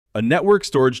A network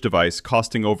storage device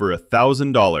costing over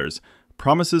 $1,000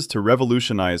 promises to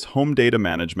revolutionize home data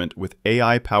management with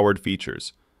AI-powered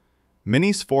features.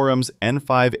 MINISFORUM's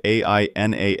N5 AI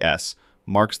NAS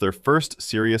marks their first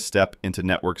serious step into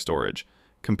network storage,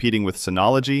 competing with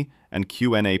Synology and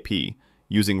QNAP,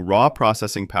 using raw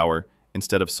processing power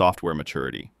instead of software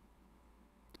maturity.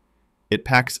 It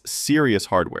packs serious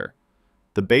hardware.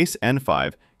 The base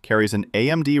N5 carries an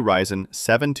AMD Ryzen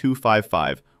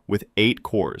 7255 with 8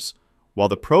 cores, while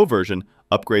the Pro version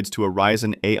upgrades to a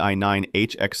Ryzen AI 9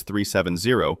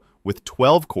 HX370 with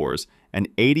 12 cores and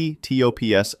 80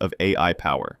 TOPS of AI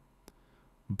power.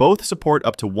 Both support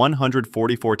up to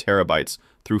 144 terabytes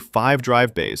through 5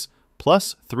 drive bays,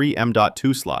 plus 3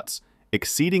 M.2 slots,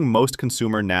 exceeding most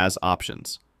consumer NAS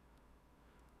options.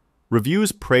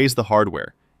 Reviews praise the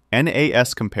hardware.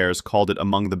 NAS Compares called it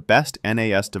among the best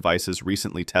NAS devices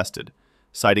recently tested,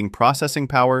 citing processing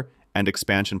power and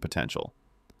expansion potential.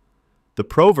 The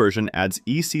Pro version adds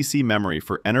ECC memory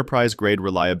for enterprise-grade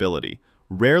reliability,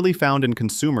 rarely found in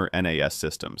consumer NAS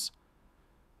systems.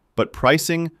 But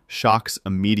pricing shocks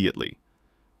immediately.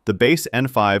 The base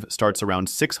N5 starts around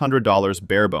 $600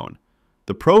 barebone.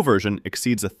 The Pro version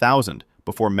exceeds $1,000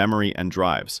 before memory and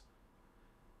drives.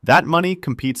 That money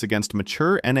competes against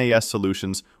mature NAS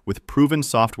solutions with proven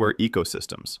software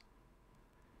ecosystems.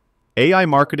 AI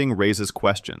marketing raises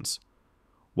questions.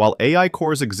 While AI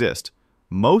cores exist,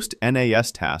 most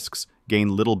NAS tasks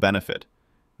gain little benefit,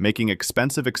 making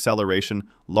expensive acceleration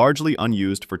largely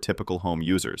unused for typical home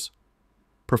users.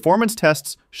 Performance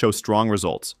tests show strong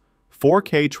results.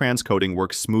 4K transcoding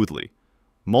works smoothly.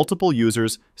 Multiple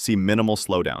users see minimal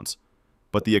slowdowns,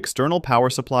 but the external power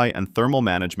supply and thermal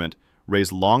management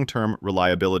raise long-term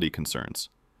reliability concerns.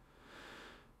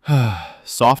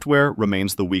 Software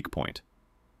remains the weak point.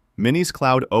 Minis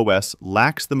Cloud OS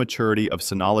lacks the maturity of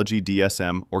Synology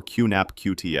DSM or QNAP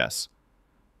QTS.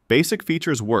 Basic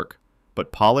features work,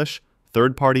 but polish,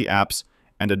 third-party apps,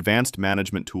 and advanced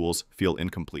management tools feel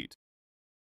incomplete.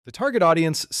 The target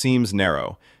audience seems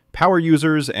narrow: power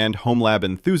users and Homelab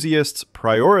enthusiasts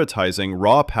prioritizing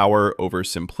raw power over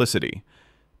simplicity.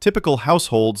 Typical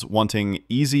households wanting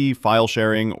easy file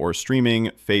sharing or streaming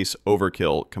face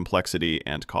overkill, complexity,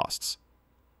 and costs.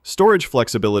 Storage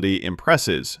flexibility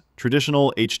impresses.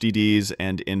 Traditional HDDs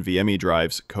and NVMe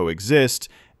drives coexist,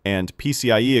 and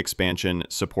PCIe expansion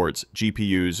supports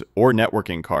GPUs or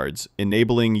networking cards,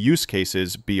 enabling use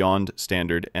cases beyond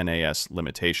standard NAS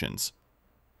limitations.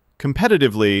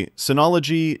 Competitively,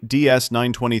 Synology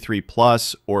DS923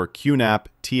 Plus or QNAP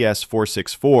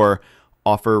TS464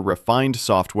 offer refined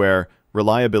software,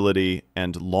 reliability,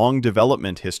 and long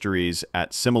development histories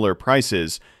at similar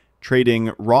prices,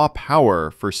 trading raw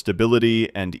power for stability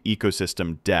and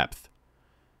ecosystem depth.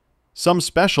 Some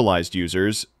specialized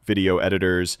users, video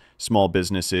editors, small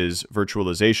businesses,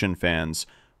 virtualization fans,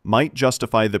 might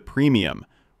justify the premium,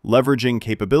 leveraging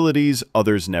capabilities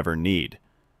others never need.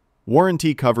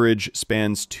 Warranty coverage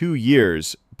spans 2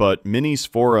 years, but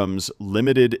MINISFORUM's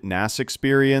limited NAS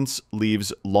experience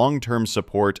leaves long-term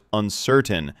support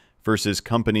uncertain versus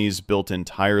companies built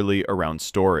entirely around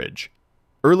storage.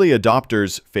 Early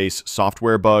adopters face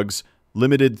software bugs,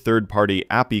 limited third-party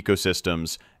app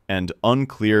ecosystems, and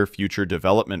unclear future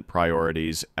development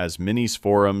priorities as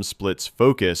MINISFORUM splits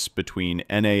focus between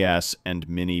NAS and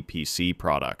mini-PC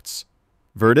products.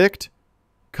 Verdict?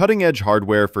 Cutting-edge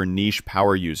hardware for niche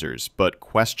power users, but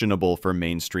questionable for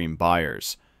mainstream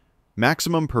buyers.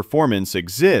 Maximum performance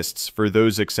exists for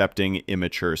those accepting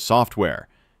immature software.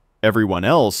 Everyone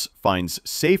else finds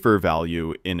safer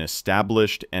value in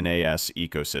established NAS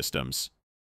ecosystems.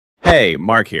 Hey,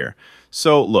 Mark here.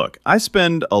 So look, I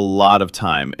spend a lot of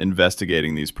time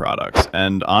investigating these products,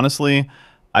 and honestly,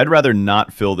 I'd rather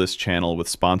not fill this channel with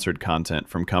sponsored content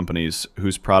from companies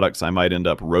whose products I might end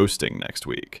up roasting next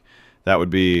week. That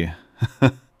would be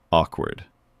awkward.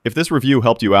 If this review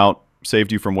helped you out,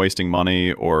 saved you from wasting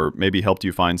money, or maybe helped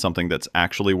you find something that's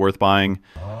actually worth buying,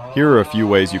 here are a few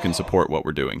ways you can support what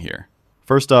we're doing here.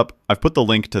 First up, I've put the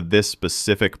link to this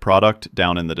specific product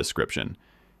down in the description.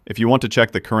 If you want to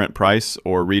check the current price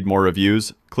or read more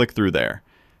reviews, click through there.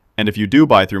 And if you do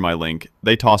buy through my link,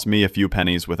 they toss me a few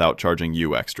pennies without charging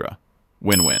you extra.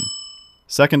 Win-win.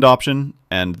 Second option,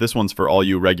 and this one's for all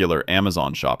you regular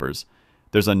Amazon shoppers,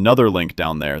 there's another link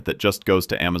down there that just goes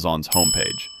to Amazon's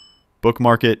homepage.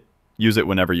 Bookmark it, use it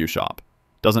whenever you shop.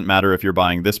 Doesn't matter if you're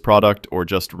buying this product or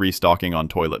just restocking on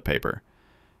toilet paper.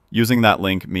 Using that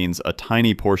link means a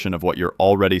tiny portion of what you're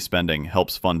already spending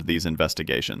helps fund these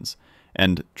investigations.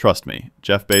 And trust me,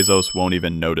 Jeff Bezos won't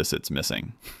even notice it's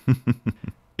missing.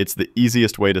 It's the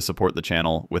easiest way to support the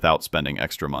channel without spending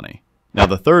extra money. Now,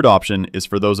 the third option is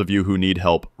for those of you who need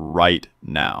help right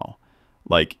now.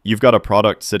 Like, you've got a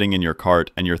product sitting in your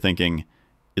cart and you're thinking,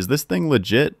 is this thing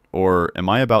legit or am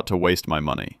I about to waste my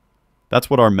money? That's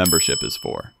what our membership is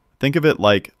for. Think of it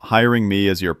like hiring me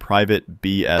as your private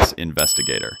BS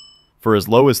investigator. For as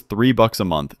low as $3 a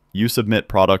month, you submit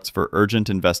products for urgent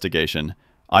investigation,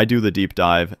 I do the deep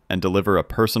dive, and deliver a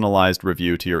personalized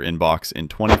review to your inbox in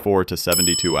 24 to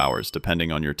 72 hours, depending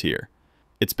on your tier.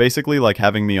 It's basically like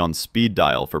having me on speed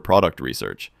dial for product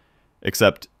research.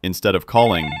 Except, instead of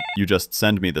calling, you just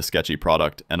send me the sketchy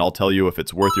product, and I'll tell you if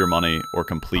it's worth your money or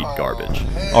complete garbage.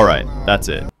 Alright, that's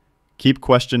it. Keep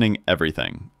questioning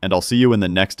everything, and I'll see you in the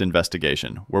next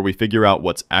investigation, where we figure out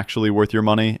what's actually worth your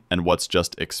money and what's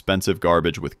just expensive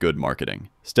garbage with good marketing.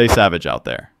 Stay savage out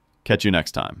there. Catch you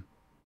next time.